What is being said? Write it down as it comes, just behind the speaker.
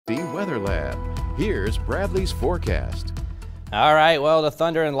KATC Weather Lab. Here's Bradley's forecast. All right, well, the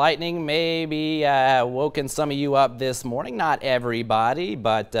thunder and lightning maybe woken some of you up this morning. Not everybody,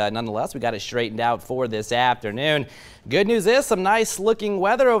 but nonetheless, we got it straightened out for this afternoon. Good news is some nice looking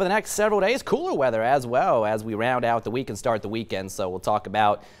weather over the next several days. Cooler weather as well as we round out the week and start the weekend. So we'll talk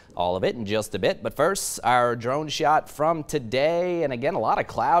about all of it in just a bit. But first, our drone shot from today. And again, a lot of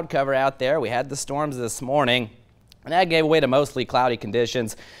cloud cover out there. We had the storms this morning, and that gave way to mostly cloudy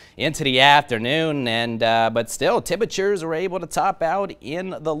conditions into the afternoon, and but still temperatures were able to top out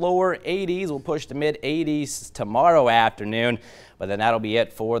in the lower 80s. We'll push to mid 80s tomorrow afternoon, but then that'll be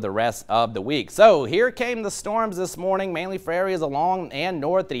it for the rest of the week. So here came the storms this morning, mainly for areas along and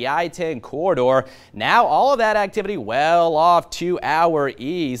north of the I-10 corridor. Now all of that activity well off to our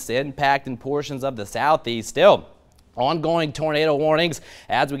east, impacting portions of the southeast. Still ongoing tornado warnings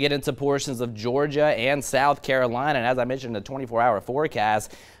as we get into portions of Georgia and South Carolina. And as I mentioned in the 24-hour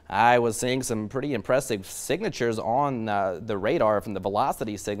forecast, I was seeing some pretty impressive signatures on the radar from the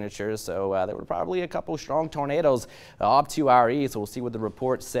velocity signatures. So there were probably a couple strong tornadoes up to our east. We'll see what the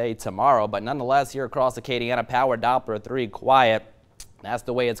reports say tomorrow. But nonetheless, here across Acadiana, power Doppler 3 quiet. That's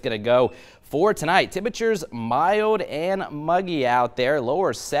the way it's going to go for tonight. Temperatures mild and muggy out there.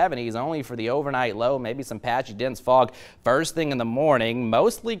 Lower 70s only for the overnight low. Maybe some patchy dense fog first thing in the morning.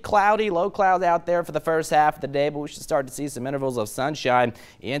 Mostly cloudy, low clouds out there for the first half of the day, but we should start to see some intervals of sunshine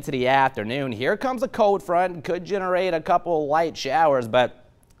into the afternoon. Here comes a cold front. Could generate a couple light showers, but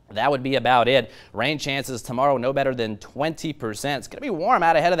that would be about it. Rain chances tomorrow no better than 20%. It's going to be warm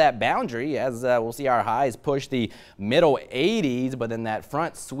out ahead of that boundary as we'll see our highs push the middle 80s, but then that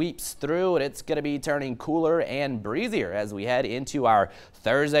front sweeps through and it's going to be turning cooler and breezier as we head into our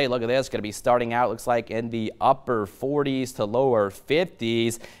Thursday. Look at this, going to be starting out looks like in the upper 40s to lower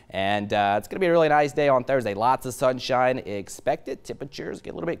 50s, and it's going to be a really nice day on Thursday. Lots of sunshine expected. Temperatures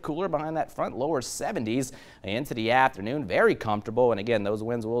get a little bit cooler behind that front, lower 70s into the afternoon. Very comfortable, and again, those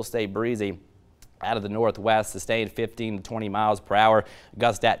winds will stay breezy out of the northwest, sustained 15 to 20 miles per hour,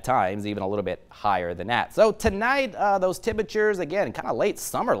 gust at times even a little bit higher than that. So tonight, those temperatures, again, kind of late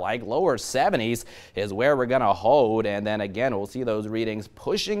summer-like, lower 70s is where we're going to hold. And then again, we'll see those readings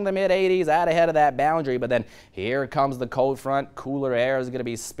pushing the mid-80s out ahead of that boundary. But then here comes the cold front. Cooler air is going to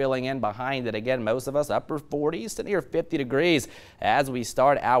be spilling in behind it. Again, most of us upper 40s to near 50 degrees as we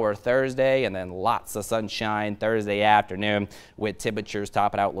start our Thursday. And then lots of sunshine Thursday afternoon with temperatures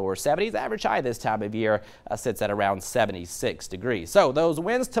topping out lower 70s. Average high this time of year sits at around 76 degrees. So those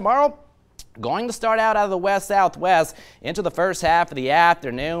winds tomorrow going to start out of the west-southwest into the first half of the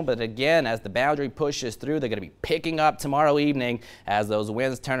afternoon, but again, as the boundary pushes through, they're going to be picking up tomorrow evening as those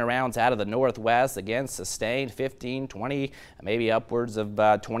winds turn around out of the northwest. Again, sustained 15, 20, maybe upwards of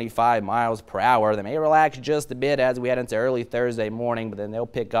 25 miles per hour. They may relax just a bit as we head into early Thursday morning, but then they'll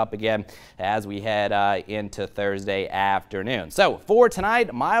pick up again as we head into Thursday afternoon. So for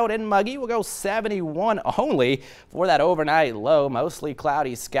tonight, mild and muggy. We'll go 71 only for that overnight low. Mostly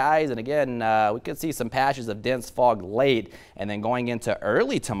cloudy skies, and again, we could see some patches of dense fog late and then going into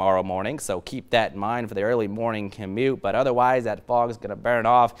early tomorrow morning, so keep that in mind for the early morning commute. But otherwise, that fog is going to burn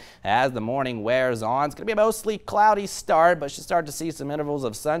off as the morning wears on. It's going to be a mostly cloudy start, but should start to see some intervals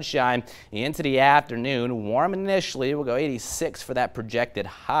of sunshine into the afternoon. Warm initially. We'll go 86 for that projected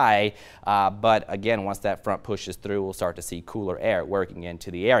high, but again, once that front pushes through, we'll start to see cooler air working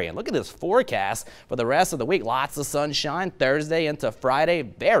into the area. And look at this forecast for the rest of the week. Lots of sunshine Thursday into Friday.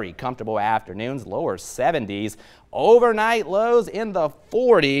 Very comfortable afternoons, lower 70s. Overnight lows in the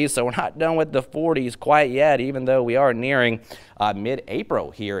 40s, so we're not done with the 40s quite yet, even though we are nearing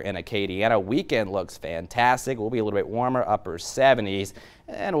mid-April here in Acadiana. Weekend looks fantastic. We'll be a little bit warmer, upper 70s,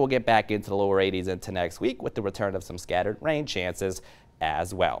 and we'll get back into the lower 80s into next week with the return of some scattered rain chances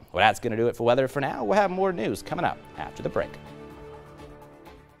as well. Well, that's going to do it for weather for now. We'll have more news coming up after the break.